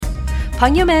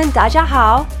朋友们，大家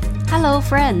好。Hello,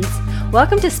 friends.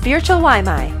 Welcome to Spiritual 外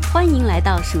卖，欢迎来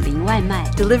到属灵外卖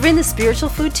delivering the spiritual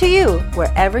food to you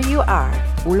wherever you are.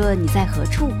 无论你在何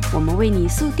处，我们为你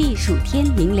速递属天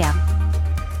灵粮。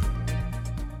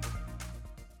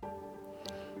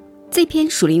这篇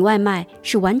属灵外卖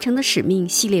是完成的使命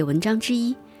系列文章之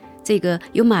一。这个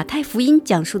由马太福音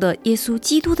讲述的耶稣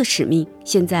基督的使命，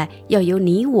现在要由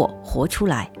你我活出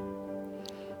来。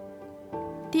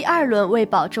第二轮喂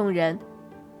饱众人，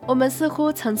我们似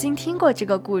乎曾经听过这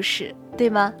个故事，对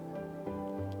吗？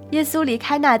耶稣离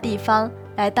开那地方，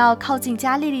来到靠近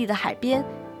加利利的海边，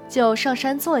就上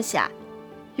山坐下。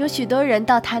有许多人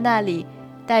到他那里，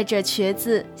带着瘸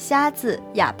子、瞎子、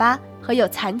哑巴和有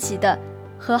残疾的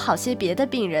和好些别的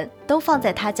病人，都放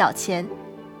在他脚前，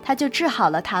他就治好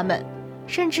了他们。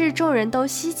甚至众人都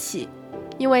稀奇，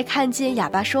因为看见哑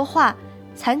巴说话，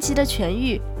残疾的痊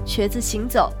愈，瘸子行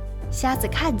走，瞎子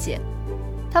看见，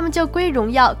他们就归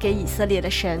荣耀给以色列的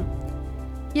神。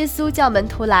耶稣叫门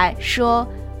徒来说，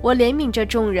我怜悯这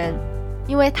众人，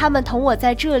因为他们同我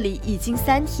在这里已经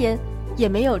3天，也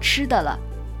没有吃的了。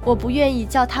我不愿意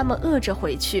叫他们饿着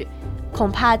回去，恐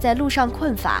怕在路上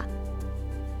困乏。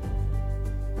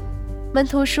门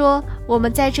徒说，我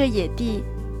们在这野地，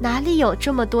哪里有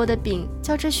这么多的饼，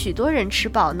叫这许多人吃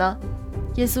饱呢？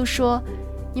耶稣说，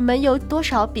你们有多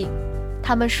少饼？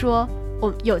他们说，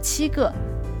我有7个，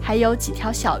还有几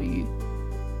条小鱼。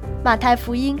马太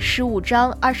福音15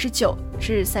章29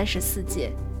至34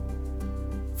节。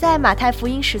在马太福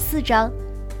音14章，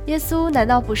耶稣难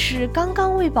道不是刚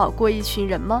刚喂饱过一群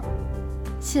人吗？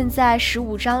现在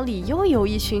15章里又有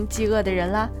一群饥饿的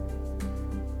人啦。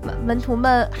门徒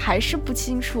们还是不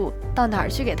清楚到哪儿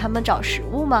去给他们找食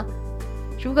物吗？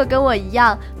如果跟我一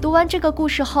样，读完这个故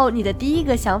事后，你的第一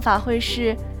个想法会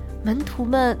是，门徒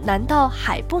们难道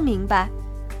还不明白？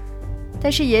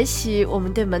但是也许我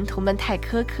们对门徒们太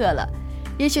苛刻了，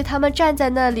也许他们站在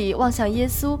那里望向耶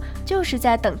稣，就是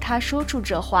在等他说出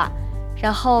这话，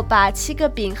然后把7个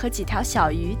饼和几条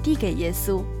小鱼递给耶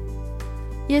稣。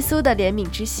耶稣的怜悯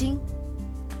之心。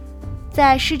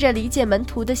在试着理解门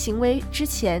徒的行为之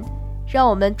前，让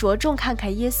我们着重看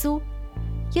看耶稣。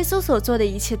耶稣所做的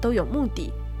一切都有目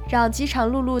的，让饥肠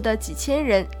辘辘的几千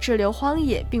人滞留荒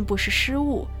野并不是失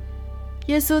误。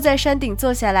耶稣在山顶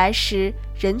坐下来时，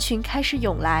人群开始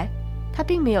涌来，他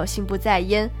并没有心不在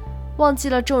焉，忘记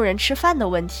了众人吃饭的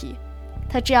问题。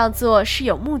他这样做是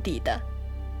有目的的。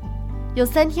有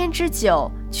3天之久，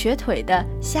瘸腿的、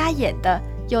瞎眼的、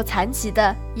有残疾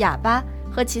的、哑巴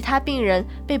和其他病人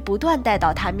被不断带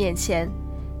到他面前，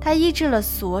他医治了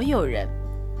所有人。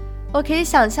我可以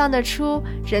想象得出，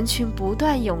人群不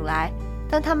断涌来，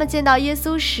当他们见到耶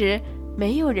稣时，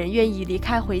没有人愿意离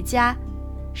开回家。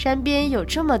山边有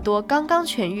这么多刚刚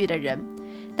痊愈的人，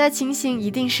那情形一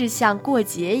定是像过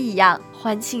节一样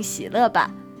欢庆喜乐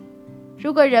吧。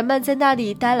如果人们在那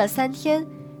里待了3天，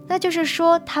那就是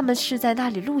说他们是在那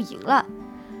里露营了，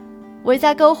围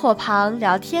在篝火旁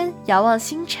聊天，遥望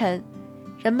星辰。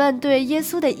人们对耶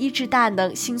稣的医治大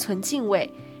能心存敬畏，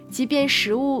即便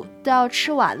食物都要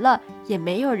吃完了，也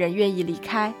没有人愿意离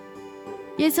开。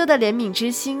耶稣的怜悯之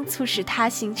心促使他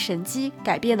行神迹，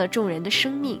改变了众人的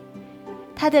生命。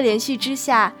他的连续之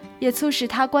下，也促使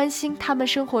他关心他们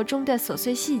生活中的琐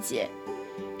碎细节。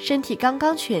身体刚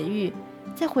刚痊愈，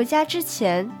在回家之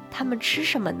前，他们吃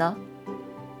什么呢？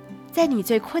在你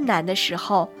最困难的时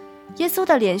候，耶稣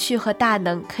的连续和大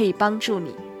能可以帮助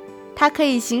你。他可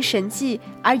以行神迹，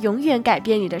而永远改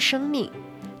变你的生命。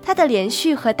他的连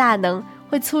续和大能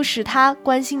会促使他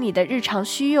关心你的日常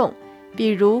需用，比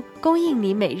如供应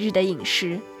你每日的饮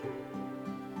食。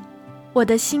我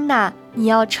的心哪，你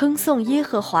要称颂耶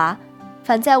和华，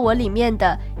凡在我里面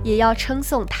的也要称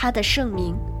颂他的圣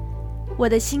名。我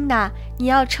的心哪，你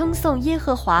要称颂耶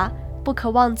和华，不可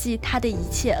忘记他的一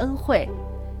切恩惠。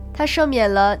他赦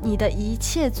免了你的一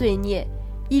切罪孽，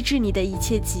医治你的一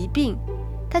切疾病。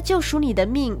他救赎你的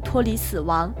命，脱离死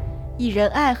亡，以仁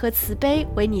爱和慈悲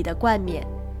为你的冠冕。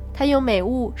他用美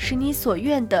物使你所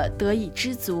愿的得以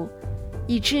知足，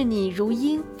以致你如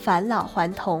鹰返老还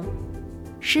童。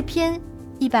诗篇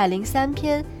103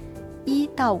篇1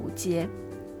到5节。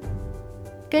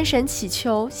跟神祈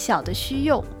求小的需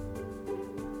用。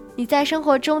你在生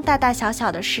活中大大小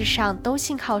小的事上都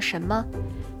信靠神吗？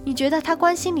你觉得他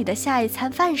关心你的下一餐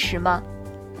饭食吗？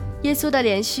耶稣的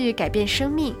连续改变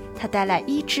生命，他带来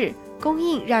医治，供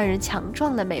应让人强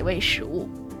壮的美味食物。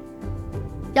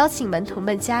邀请门徒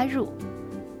们加入。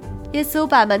耶稣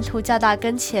把门徒叫到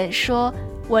跟前，说，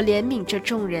我怜悯这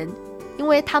众人，因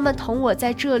为他们同我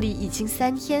在这里已经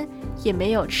3天，也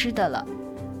没有吃的了。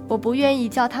我不愿意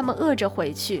叫他们饿着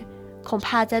回去，恐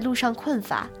怕在路上困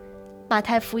乏。马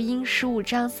太福音15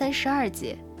章32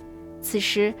节。此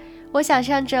时，我想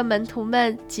象着门徒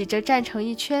们挤着站成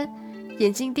一圈，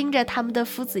眼睛盯着他们的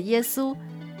夫子耶稣。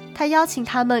他邀请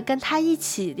他们跟他一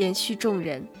起连续众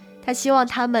人，他希望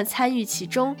他们参与其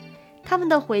中。他们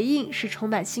的回应是充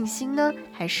满信心呢，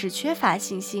还是缺乏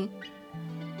信心？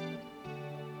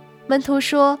门徒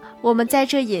说：“我们在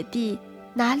这野地，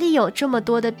哪里有这么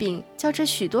多的饼，叫这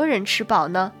许多人吃饱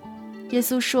呢？”耶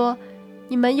稣说：“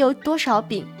你们有多少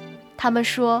饼？”他们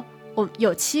说：“我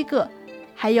有7个，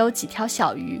还有几条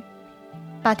小鱼。”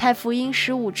马太福音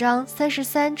15章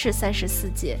33至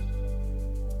34节。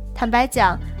坦白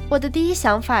讲，我的第一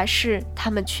想法是他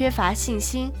们缺乏信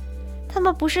心。他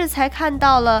们不是才看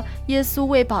到了耶稣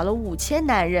喂饱了5000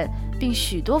男人，并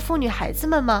许多妇女孩子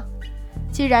们吗？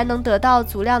既然能得到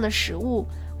足量的食物，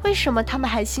为什么他们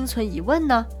还心存疑问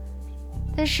呢？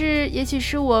但是也许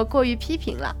是我过于批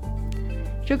评了。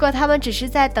如果他们只是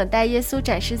在等待耶稣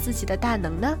展示自己的大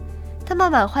能呢？他们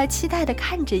满怀期待地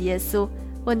看着耶稣，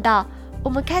问道：“我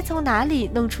们该从哪里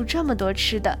弄出这么多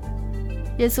吃的？”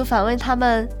耶稣反问他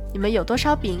们：“你们有多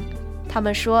少饼？”他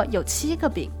们说：“有7个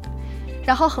饼。”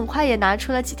然后很快也拿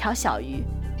出了几条小鱼。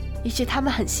也许他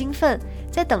们很兴奋，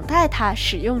在等待他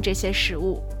使用这些食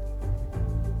物。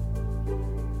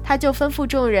他就吩咐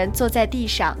众人坐在地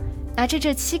上，拿着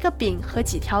这7个饼和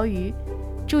几条鱼，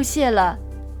注谢了，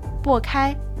擘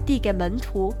开，递给门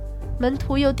徒，门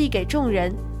徒又递给众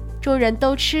人，众人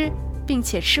都吃，并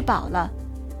且吃饱了。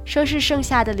收拾剩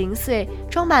下的零碎，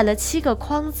装满了7个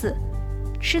筐子。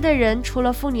吃的人除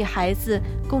了妇女孩子，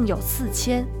共有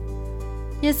4000。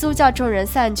耶稣叫众人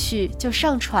散去，就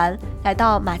上船，来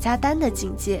到马加丹的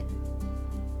境界。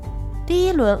第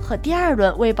一轮和第二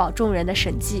轮喂饱众人的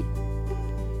神迹。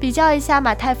比较一下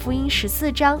马太福音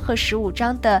14章和15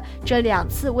章的这2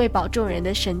次喂饱众人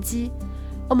的神迹，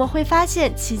我们会发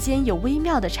现其间有微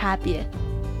妙的差别，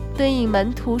对应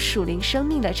门徒属灵生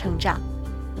命的成长。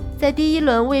在第一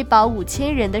轮喂饱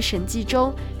5000人的神迹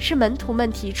中，是门徒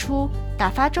们提出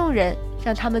打发众人，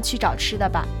让他们去找吃的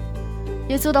吧。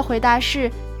耶稣的回答是：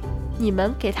你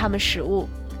们给他们食物。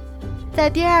在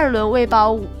第二轮喂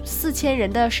饱4000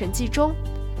人的神迹中，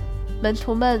门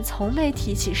徒们从没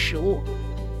提起食物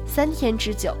，3天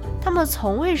之久，他们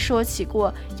从未说起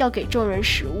过要给众人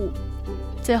食物。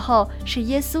最后是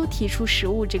耶稣提出食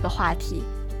物这个话题，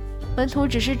门徒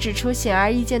只是指出显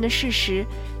而易见的事实，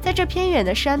在这偏远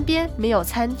的山边没有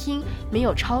餐厅，没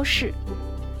有超市。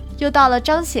又到了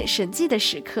彰显神迹的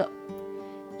时刻，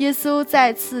耶稣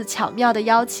再次巧妙地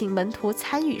邀请门徒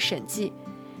参与神迹，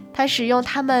他使用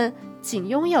他们仅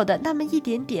拥有的那么一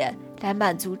点点来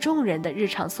满足众人的日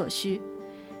常所需。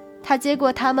他接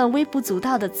过他们微不足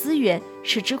道的资源，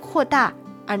使之扩大，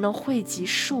而能惠及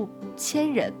数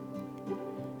千人。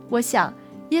我想，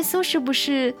耶稣是不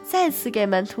是再次给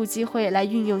门徒机会来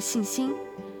运用信心？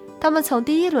他们从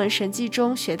第一轮神迹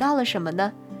中学到了什么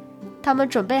呢？他们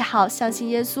准备好相信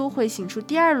耶稣会行出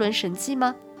第二轮神迹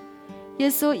吗？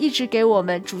耶稣一直给我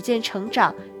们逐渐成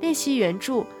长、练习援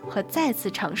助和再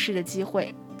次尝试的机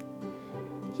会。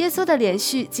耶稣的连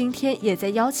续今天也在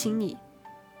邀请你，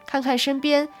看看身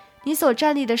边你所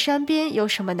站立的山边有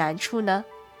什么难处呢？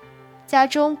家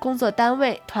中、工作单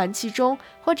位、团契中，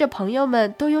或者朋友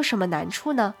们都有什么难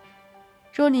处呢？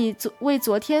若你为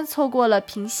昨天错过了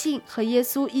凭信和耶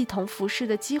稣一同服侍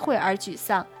的机会而沮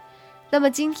丧，那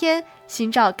么今天寻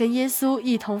找跟耶稣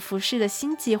一同服侍的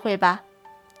新机会吧。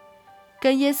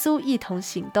跟耶稣一同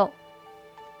行动。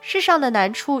世上的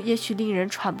难处也许令人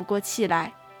喘不过气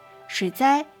来，水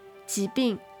灾、疾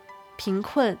病、贫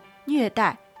困、虐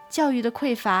待、教育的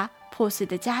匮乏、破碎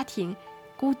的家庭、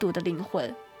孤独的灵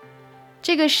魂。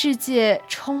这个世界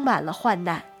充满了患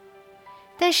难，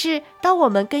但是当我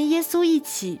们跟耶稣一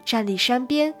起站立山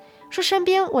边，说身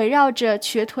边围绕着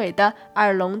瘸腿的、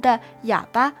耳聋的、哑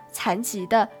巴、残疾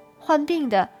的、患病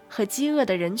的和饥饿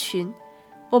的人群，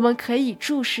我们可以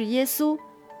注视耶稣。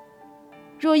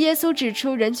若耶稣指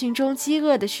出人群中饥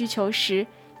饿的需求时，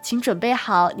请准备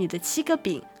好你的7个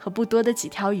饼和不多的几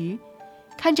条鱼，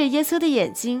看着耶稣的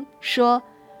眼睛说：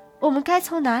我们该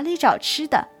从哪里找吃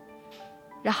的？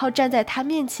然后站在他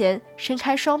面前，伸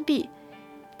开双臂。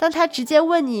当他直接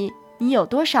问你有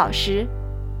多少时，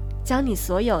将你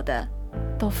所有的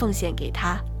都奉献给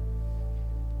他。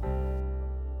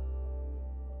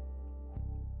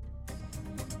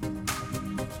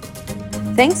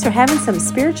Thanks for having some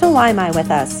spiritual Waimai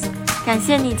with us. 感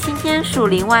谢你今天属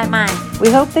灵外卖， We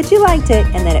hope that you liked it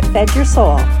and that it fed your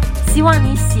soul. 希望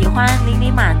你喜欢，灵里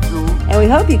满足， And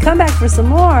we hope you come back for some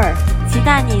more. 期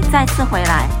待你再次回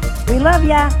来。We love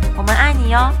ya. 我们爱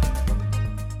你哟。